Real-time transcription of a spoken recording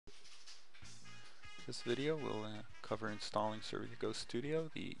This video will cover installing SurveyToGo Studio,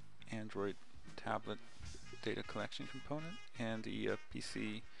 the Android tablet data collection component, and the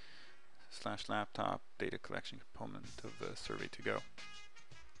PC/laptop data collection component of SurveyToGo.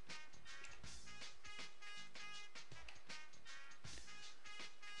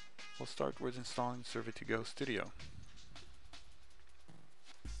 We'll start with installing SurveyToGo Studio.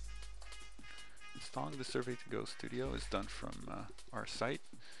 Installing the SurveyToGo Studio is done from our site,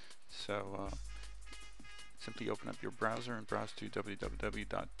 so simply open up your browser and browse to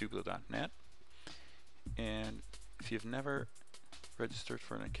www.dublo.net. And if you've never registered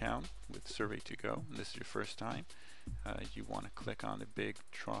for an account with SurveyToGo, and this is your first time, you want to click on the big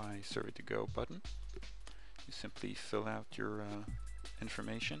Try SurveyToGo button. You simply fill out your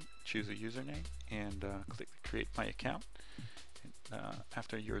information, choose a username, and click Create My Account. And,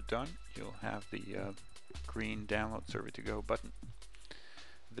 after you're done, you'll have the green Download SurveyToGo button.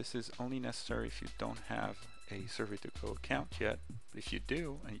 This is only necessary if you don't have a SurveyToGo account yet. If you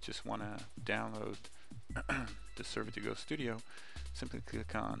do, and you just want to download the SurveyToGo Studio, simply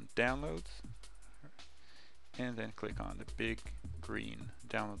click on Downloads, and then click on the big green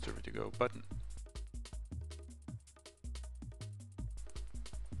Download SurveyToGo button.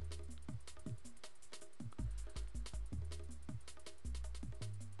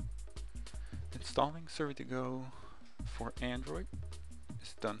 Installing SurveyToGo for Android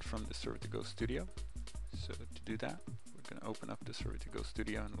is done from the SurveyToGo Studio. So to do that, we're going to open up the SurveyToGo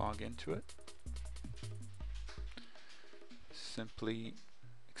Studio and log into it. Simply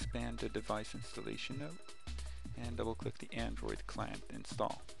expand the device installation node and double click the Android client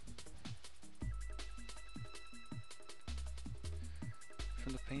install.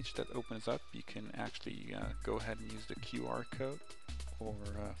 From the page that opens up, you can actually go ahead and use the QR code or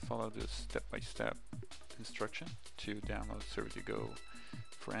follow the step-by-step instruction to download SurveyToGo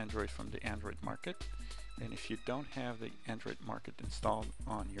for Android from the Android market. And if you don't have the Android market installed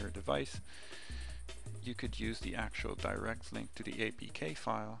on your device, you could use the actual direct link to the APK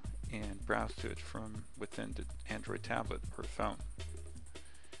file and browse to it from within the Android tablet or phone.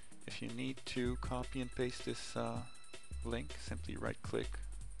 If you need to copy and paste this link, simply right-click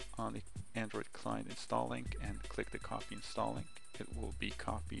on the Android client install link and click the copy install link. It will be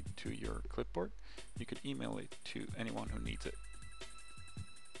copied to your clipboard. You could email it to anyone who needs it.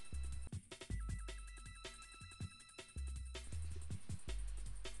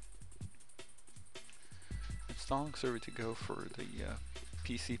 Installing SurveyToGo for the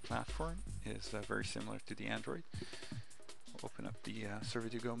PC platform is very similar to the Android. We'll open up the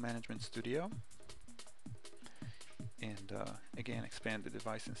SurveyToGo Management Studio and again expand the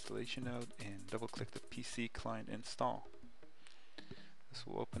device installation node and double click the PC client install. This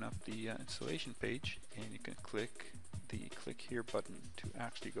will open up the installation page, and you can click the click here button to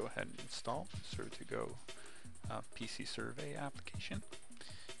actually go ahead and install SurveyToGo PC survey application.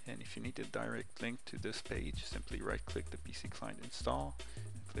 And if you need a direct link to this page, simply right click the PC client install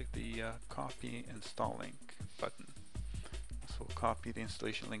and click the copy install link button. This will copy the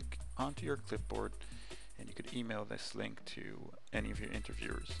installation link onto your clipboard, and you could email this link to any of your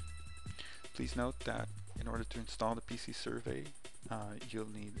interviewers. Please note that in order to install the PC survey, you'll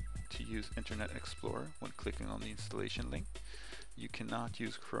need to use Internet Explorer when clicking on the installation link. You cannot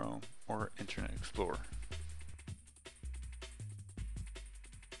use Chrome or Internet Explorer.